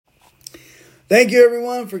Thank you,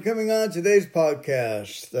 everyone, for coming on today's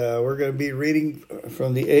podcast. We're going to be reading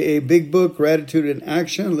from the AA Big Book, Gratitude in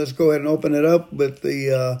Action. Let's go ahead and open it up with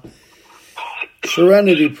the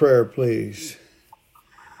Serenity Prayer, please.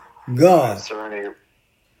 God, serenity.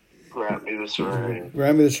 Grant me the serenity.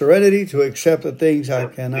 Grant me the serenity to accept the things I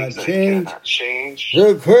cannot change.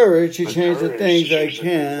 The courage to change the things I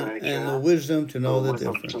can, and the wisdom to know the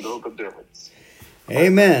difference.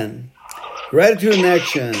 Amen. Gratitude in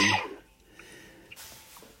Action.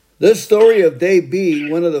 The story of Dave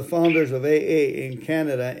B., one of the founders of AA in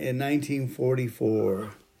Canada in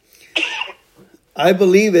 1944. I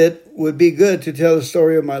believe it would be good to tell the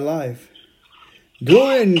story of my life.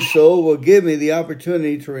 Doing so will give me the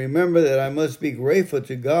opportunity to remember that I must be grateful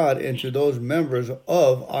to God and to those members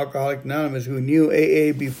of Alcoholics Anonymous who knew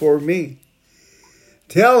AA before me.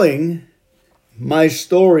 Telling my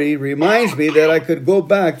story reminds me that I could go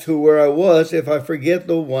back to where I was if I forget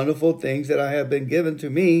the wonderful things that I have been given to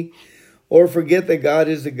me, or forget that God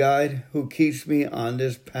is the guide who keeps me on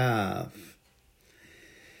this path.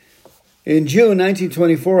 In June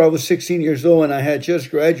 1924, I was 16 years old and I had just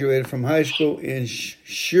graduated from high school in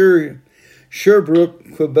Sherbrooke,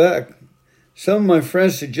 Quebec. Some of my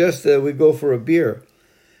friends suggested that we go for a beer.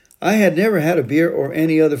 I had never had a beer or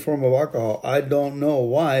any other form of alcohol. I don't know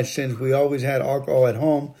why, since we always had alcohol at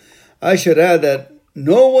home. I should add that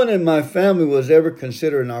no one in my family was ever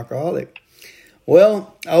considered an alcoholic.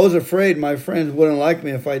 Well, I was afraid my friends wouldn't like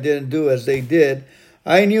me if I didn't do as they did.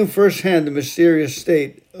 I knew firsthand the mysterious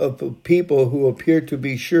state of people who appear to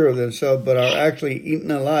be sure of themselves but are actually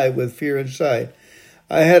eaten alive with fear inside.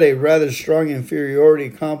 I had a rather strong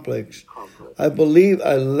inferiority complex. I believe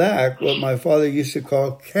I lacked what my father used to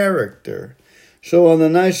call character. So on the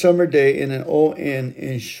nice summer day in an old inn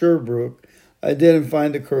in Sherbrooke, I didn't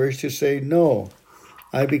find the courage to say no.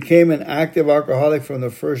 I became an active alcoholic from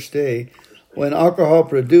the first day. When alcohol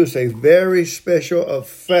produced a very special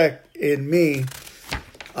effect in me,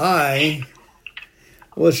 I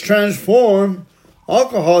was transformed.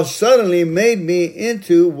 Alcohol suddenly made me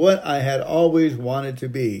into what I had always wanted to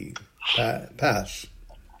be. Pass.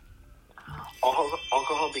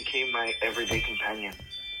 Alcohol became my everyday companion.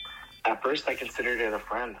 At first, I considered it a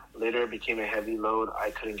friend. Later, it became a heavy load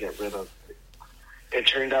I couldn't get rid of. It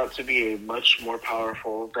turned out to be much more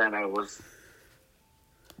powerful than I was.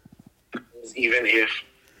 Even if,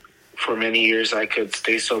 for many years, I could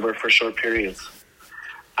stay sober for short periods.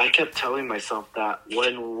 I kept telling myself that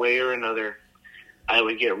one way or another, I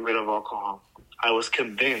would get rid of alcohol. I was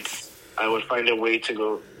convinced I would find a way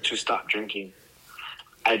to stop drinking.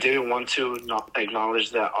 I didn't want to not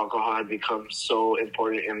acknowledge that alcohol had become so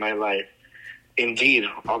important in my life. Indeed,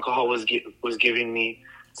 alcohol was giving me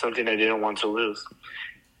something I didn't want to lose.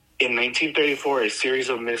 In 1934, a series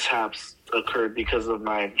of mishaps occurred because of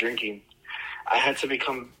my drinking. I had to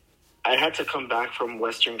come back from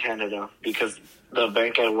Western Canada because the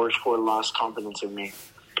bank I worked for lost confidence in me.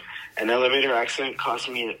 An elevator accident cost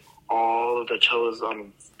me all of the toes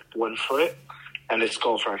on one foot and a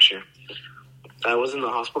skull fracture. I was in the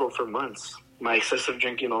hospital for months. My excessive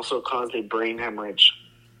drinking also caused a brain hemorrhage,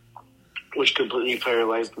 which completely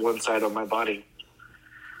paralyzed one side of my body.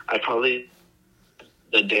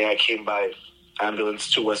 The day I came by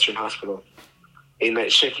ambulance to Western Hospital, a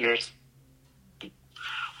night shift nurse,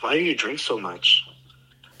 "Why do you drink so much?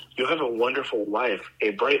 You have a wonderful wife, a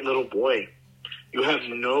bright little boy. You have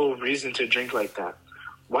no reason to drink like that.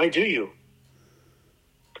 Why do you?"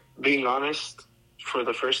 Being honest, for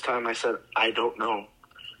the first time I said, "I don't know.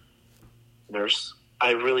 Nurse,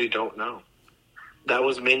 I really don't know." That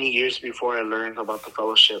was many years before I learned about the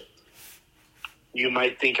fellowship. You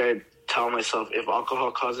might think I'd tell myself, if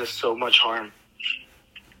alcohol causes so much harm,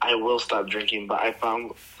 I will stop drinking, but I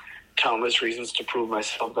found countless reasons to prove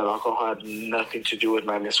myself that alcohol had nothing to do with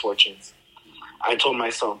my misfortunes. I told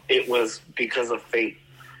myself it was because of fate,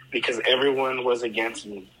 because everyone was against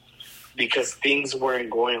me, because things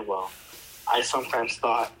weren't going well. I sometimes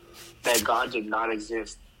thought that God did not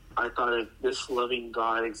exist. I thought if this loving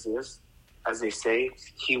God exists, as they say,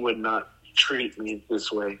 he would not treat me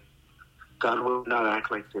this way. God would not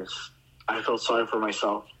act like this. I felt sorry for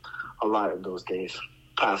myself a lot in those days.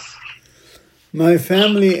 Pass. My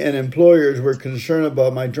family and employers were concerned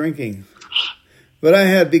about my drinking, but I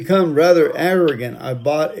had become rather arrogant. I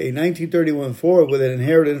bought a 1931 Ford with an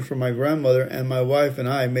inheritance from my grandmother, and my wife and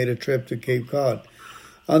I made a trip to Cape Cod.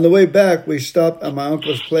 On the way back, we stopped at my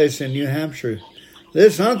uncle's place in New Hampshire.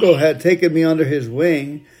 This uncle had taken me under his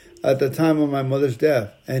wing at the time of my mother's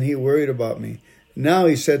death, and he worried about me. Now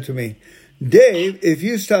he said to me, "Dave, if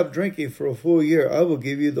you stop drinking for a full year, I will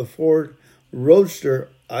give you the Ford Roadster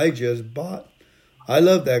I just bought." I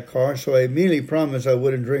loved that car, so I immediately promised I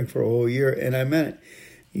wouldn't drink for a whole year, and I meant it.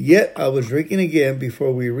 Yet I was drinking again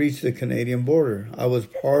before we reached the Canadian border. I was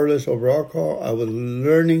powerless over alcohol. I was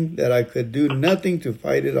learning that I could do nothing to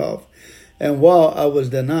fight it off, and while I was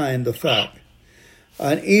denying the fact.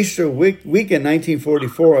 On Easter weekend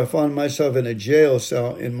 1944, I found myself in a jail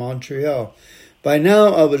cell in Montreal. By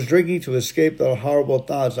now, I was drinking to escape the horrible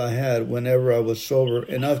thoughts I had whenever I was sober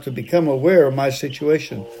enough to become aware of my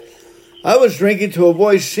situation. I was drinking to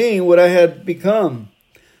avoid seeing what I had become.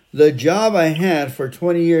 The job I had for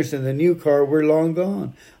 20 years in the new car were long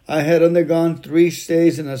gone. I had undergone 3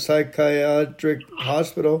 stays in a psychiatric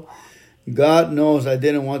hospital. God knows I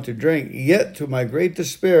didn't want to drink. Yet, to my great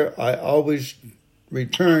despair, I always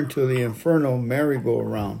returned to the infernal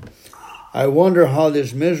merry-go-round. I wonder how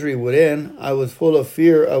this misery would end. I was full of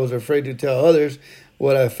fear. I was afraid to tell others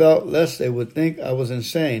what I felt, lest they would think I was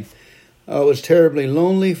insane. I was terribly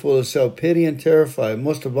lonely, full of self-pity, and terrified.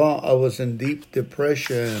 Most of all, I was in deep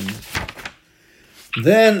depression.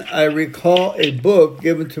 Then I recall a book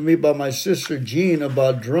given to me by my sister Jean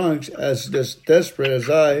about drunks as desperate as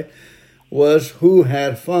I was, who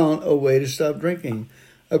had found a way to stop drinking.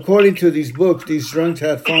 According to these books, these drunks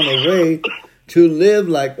had found a way to live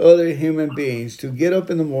like other human beings, to get up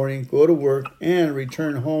in the morning, go to work, and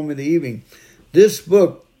return home in the evening. This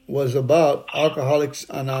book was about Alcoholics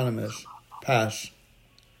Anonymous. Pass.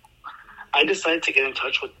 I decided to get in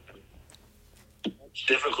touch with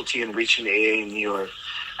difficulty in reaching AA in New York,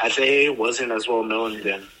 as AA wasn't as well known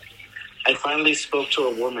then. I finally spoke to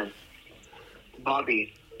a woman,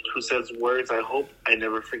 Bobby, who says words I hope I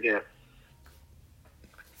never forget.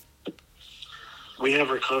 We have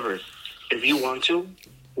recovered. If you want to,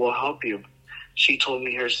 we'll help you. She told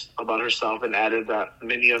me about herself and added that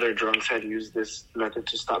many other drunks had used this method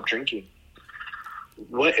to stop drinking.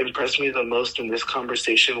 What impressed me the most in this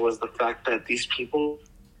conversation was the fact that these people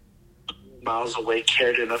miles away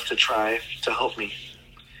cared enough to try to help me.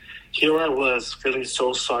 Here I was, feeling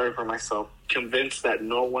so sorry for myself, convinced that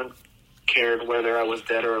no one cared whether I was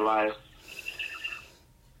dead or alive.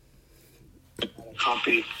 A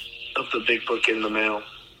copy of the big book in the mail,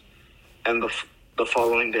 and the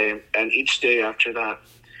following day, and each day after that,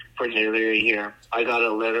 for nearly a year, I got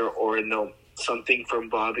a letter or a note, something from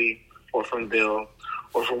Bobby or from Bill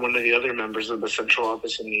or from one of the other members of the central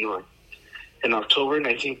office in New York. In October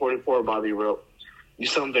 1944, Bobby wrote, "You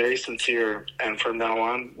sound very sincere, and from now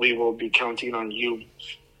on, we will be counting on you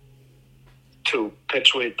to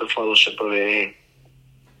perpetuate the fellowship of AA.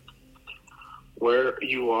 Where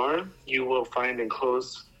you are, you will find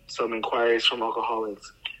enclosed some inquiries from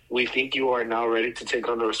alcoholics. We think you are now ready to take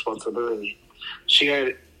on the responsibility." She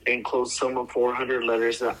had enclosed some of 400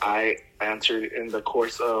 letters that I answered in the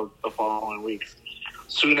course of the following weeks.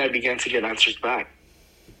 Soon I began to get answers back.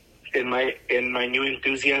 In my new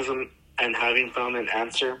enthusiasm and having found an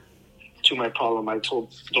answer to my problem, I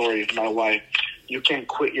told Dory, my wife, "You can't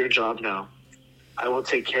quit your job now. I will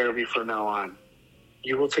take care of you from now on.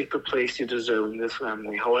 You will take the place you deserve in this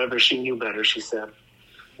family." However, she knew better. She said,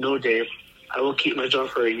 "No, Dave, I will keep my job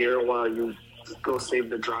for a year while you go save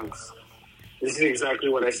the drunks." This is exactly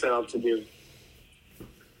what I set out to do.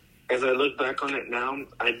 As I look back on it now,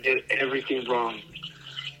 I did everything wrong.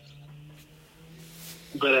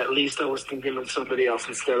 But at least I was thinking of somebody else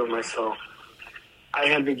instead of myself. I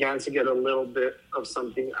had begun to get a little bit of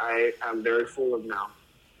something I am very full of now,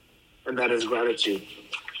 and that is gratitude.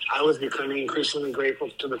 I was becoming increasingly grateful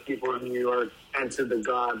to the people in New York and to the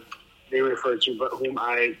God they refer to, but whom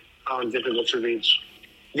I found difficult to reach.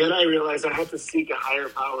 Yet I realized I had to seek a higher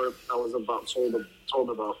power I was told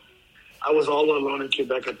about. I was all alone in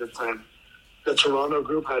Quebec at the time. The Toronto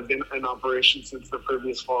group had been in operation since the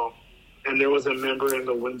previous fall, and there was a member in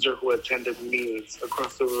the Windsor who attended meetings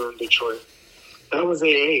across the river in Detroit. That was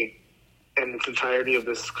AA in its entirety of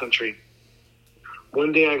this country.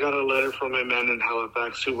 One day I got a letter from a man in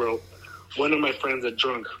Halifax who wrote, "One of my friends, a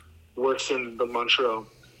drunk, works in the Montreal,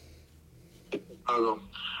 Chicago,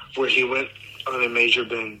 where he went on a major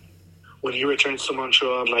binge. When he returns to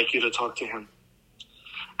Montreal, I'd like you to talk to him."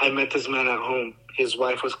 I met this man at home. His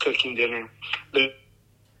wife was cooking dinner. The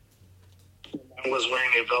man was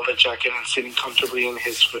wearing a velvet jacket and sitting comfortably in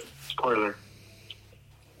his parlor.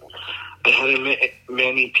 I hadn't met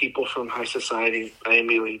many people from high society. I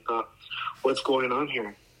immediately thought, what's going on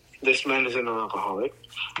here? This man isn't an alcoholic.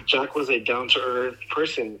 Jack was a down-to-earth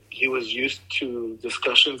person. He was used to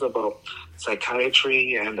discussions about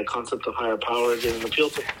psychiatry, and the concept of higher power didn't appeal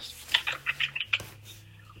to him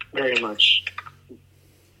very much.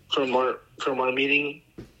 From our meeting,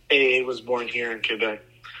 AA was born here in Quebec.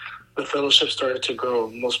 The fellowship started to grow,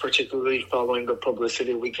 most particularly following the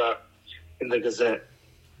publicity we got in the Gazette.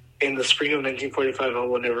 In the spring of 1945, I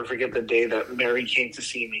will never forget the day that Mary came to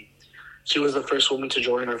see me. She was the first woman to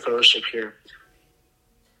join our fellowship here.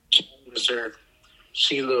 She was reserved.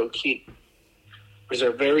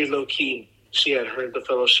 Very low key. She had heard the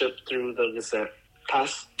fellowship through the Gazette.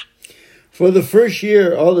 Pass. For the first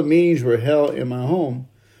year, all the meetings were held in my home.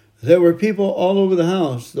 There were people all over the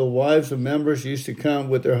house. The wives of members used to come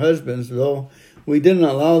with their husbands, though we didn't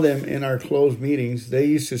allow them in our closed meetings. They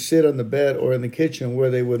used to sit on the bed or in the kitchen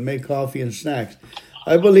where they would make coffee and snacks.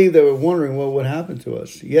 I believe they were wondering what would happen to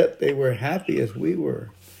us, yet they were happy as we were.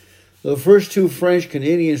 The first 2 French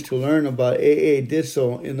Canadians to learn about AA did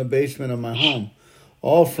so in the basement of my home.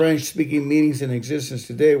 All French-speaking meetings in existence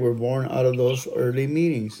today were born out of those early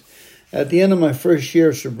meetings. At the end of my first year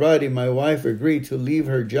of sobriety, my wife agreed to leave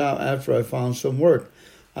her job after I found some work.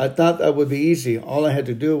 I thought that would be easy. All I had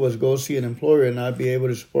to do was go see an employer and I'd be able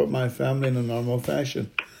to support my family in a normal fashion.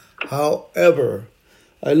 However,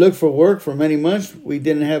 I looked for work for many months. We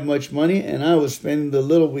didn't have much money, and I was spending the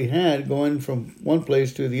little we had going from one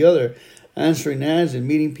place to the other, answering ads and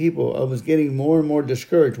meeting people. I was getting more and more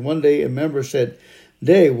discouraged. One day, a member said,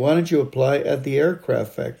 "Dave, why don't you apply at the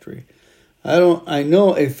aircraft factory? I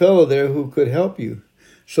know a fellow there who could help you."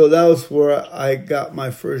 So that was where I got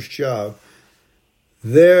my first job.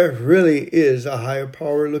 There really is a higher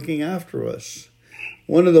power looking after us.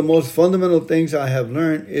 One of the most fundamental things I have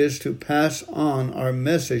learned is to pass on our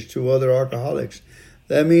message to other alcoholics.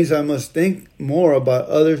 That means I must think more about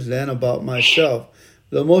others than about myself.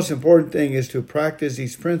 The most important thing is to practice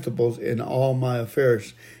these principles in all my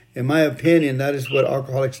affairs. In my opinion, that is what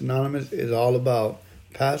Alcoholics Anonymous is all about.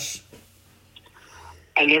 Pass.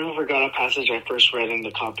 I never forgot a passage I first read in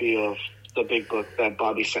the copy of the big book that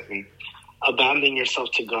Bobby sent me. Abandon yourself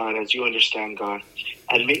to God as you understand God.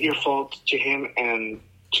 Admit your fault to Him and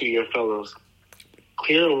to your fellows.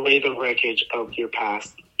 Clear away the wreckage of your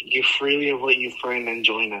past. Give freely of what you find and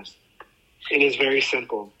join us. It is very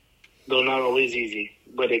simple, though not always easy,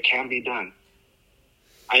 but it can be done.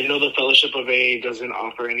 I know the fellowship of AA doesn't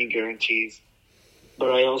offer any guarantees,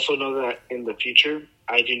 but I also know that in the future,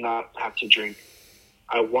 I do not have to drink.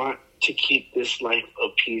 I want to keep this life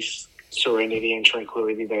of peace, serenity, and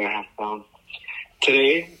tranquility that I have found.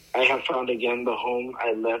 Today, I have found again the home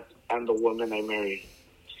I left and the woman I married.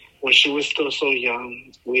 When she was still so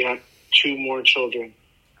young, we had 2 more children,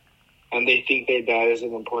 and they think their dad is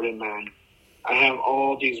an important man. I have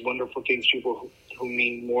all these wonderful things, people who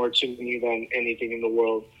mean more to me than anything in the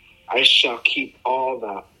world. I shall keep all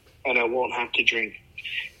that, and I won't have to drink.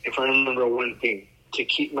 If I remember one thing, to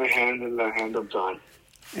keep my hand in the hand of God.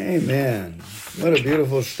 Amen. What a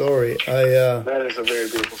beautiful story. That is a very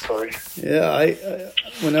beautiful story. Yeah,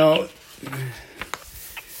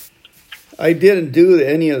 I didn't do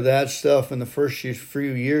any of that stuff in the first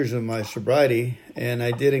few years of my sobriety, and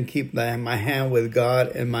I didn't keep my hand with God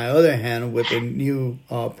and my other hand with a new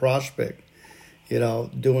prospect,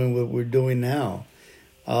 doing what we're doing now.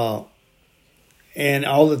 And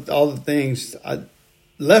all the things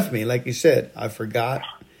left me, like you said, I forgot.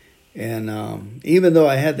 And even though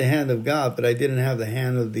I had the hand of God, but I didn't have the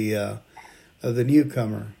hand of the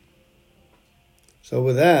newcomer. So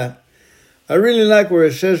with that, I really like where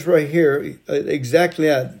it says right here, exactly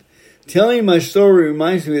that. Telling my story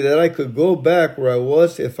reminds me that I could go back where I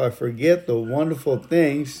was if I forget the wonderful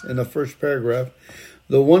things, in the first paragraph,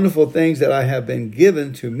 the wonderful things that I have been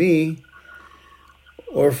given to me,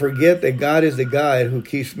 or forget that God is the guide who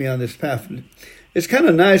keeps me on this path. It's kind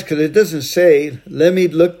of nice because it doesn't say, let me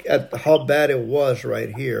look at how bad it was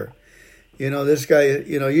right here. This guy,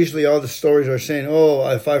 usually all the stories are saying, oh,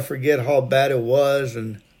 if I forget how bad it was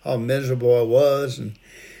and how miserable I was. And,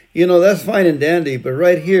 that's fine and dandy. But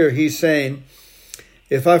right here, he's saying,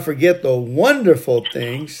 if I forget the wonderful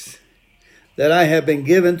things that I have been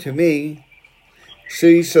given to me.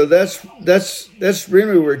 See, so that's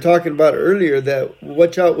really what we were talking about earlier, that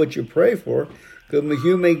watch out what you pray for, because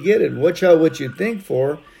you may get it. Watch out what you think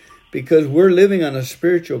for, because we're living on a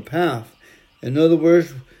spiritual path. In other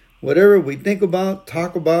words, whatever we think about,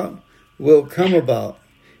 talk about, will come about.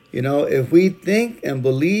 If we think and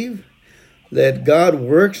believe that God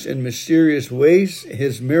works in mysterious ways,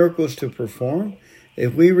 His miracles to perform,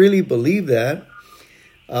 if we really believe that,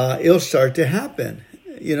 it'll start to happen.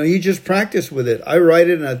 You just practice with it. I write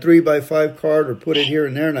it in a 3x5 card or put it here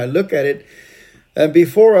and there, and I look at it. And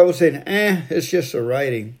before I was saying, it's just a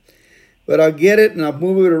writing. But I'll get it and I'll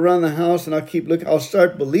move it around the house and I'll keep looking. I'll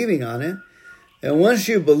start believing on it. And once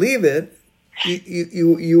you believe it,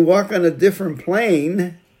 you walk on a different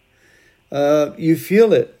plane. You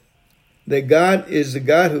feel it. That God is the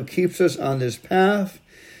God who keeps us on this path.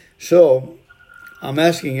 So I'm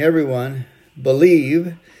asking everyone,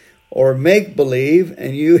 believe or make believe,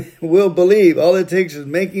 and you will believe. All it takes is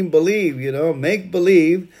making believe, make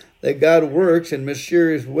believe that God works in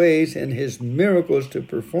mysterious ways and his miracles to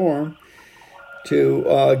perform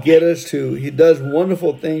to get us to, he does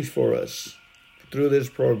wonderful things for us through this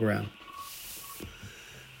program.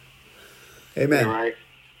 Amen. You're right.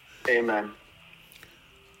 Amen.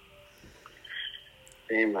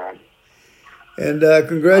 Amen. And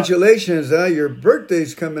congratulations, your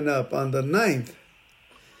birthday's coming up on the 9th.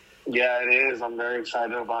 Yeah, it is. I'm very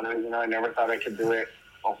excited about it. I never thought I could do it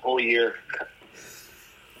a whole year.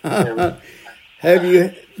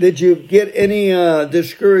 Did you get any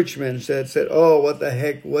discouragements that said, oh, what the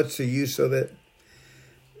heck, what's the use of it?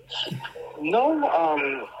 No,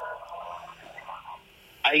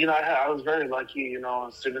 I was very lucky,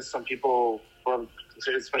 as soon as some people,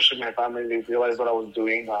 especially my family, they realized what I was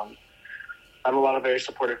doing. I have a lot of very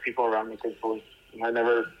supportive people around me, thankfully.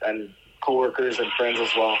 And coworkers and friends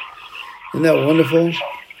as well. Isn't that wonderful?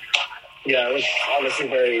 Yeah, it was honestly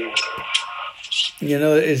very...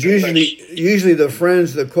 It's usually the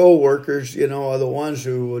friends, the co-workers, are the ones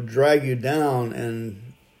who will drag you down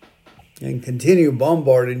and continue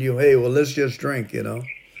bombarding you. Hey, well, let's just drink, Yeah,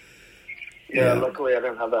 luckily I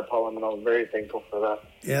didn't have that problem, and I was very thankful for that.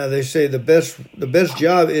 Yeah, they say the best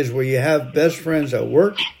job is where you have best friends at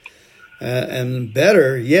work, and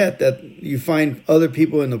better yet, that you find other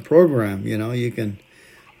people in the program. You can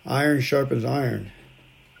iron sharpens iron.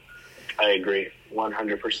 I agree,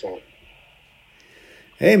 100%.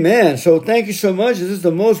 Amen. So thank you so much. This is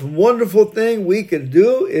the most wonderful thing we can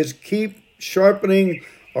do is keep sharpening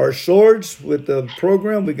our swords with the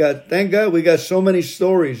program. Thank God, we got so many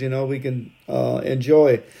stories, we can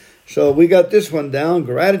enjoy. So we got this one down,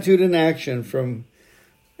 Gratitude in Action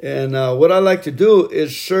and what I like to do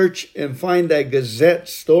is search and find that Gazette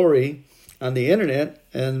story on the internet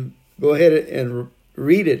and go ahead and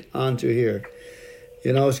read it onto here.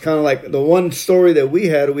 It's kind of like the one story that we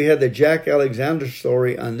had the Jack Alexander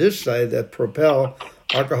story on this side that propelled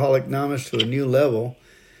Alcoholics Anonymous to a new level.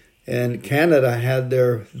 And Canada had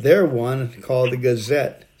their one called the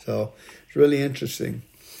Gazette. So it's really interesting.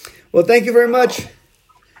 Well, thank you very much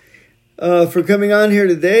for coming on here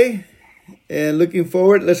today and looking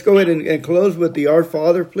forward. Let's go ahead and close with the Our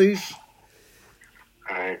Father, please.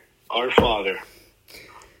 All right. Our Father,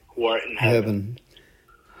 who art in heaven,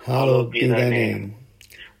 hallowed be thy name.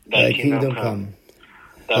 Thy kingdom come.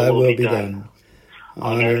 Thy will be done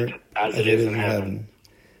on earth as it is in heaven.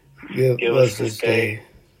 Give us this day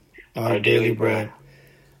our daily bread,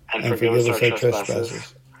 and forgive us our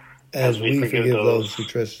trespasses, as we forgive those who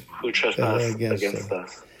trespass against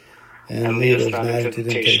us. And lead us not into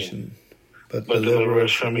temptation, but deliver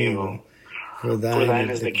us from evil. For thine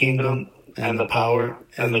is the kingdom, and the power,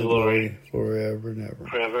 and the glory, forever and ever.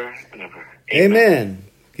 Forever and ever. Amen.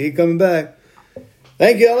 Keep coming back.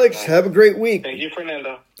 Thank you, Alex. Have a great week. Thank you,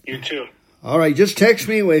 Fernando. You too. All right, just text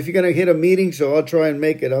me if you're going to hit a meeting, so I'll try and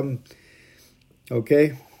make it.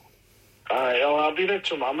 Okay? All right, I'll be there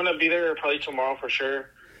tomorrow. I'm going to be there probably tomorrow for sure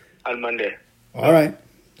on Monday. All right.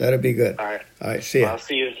 That'll be good. All right. All right, see you. I'll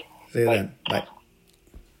see you. See you then. Bye.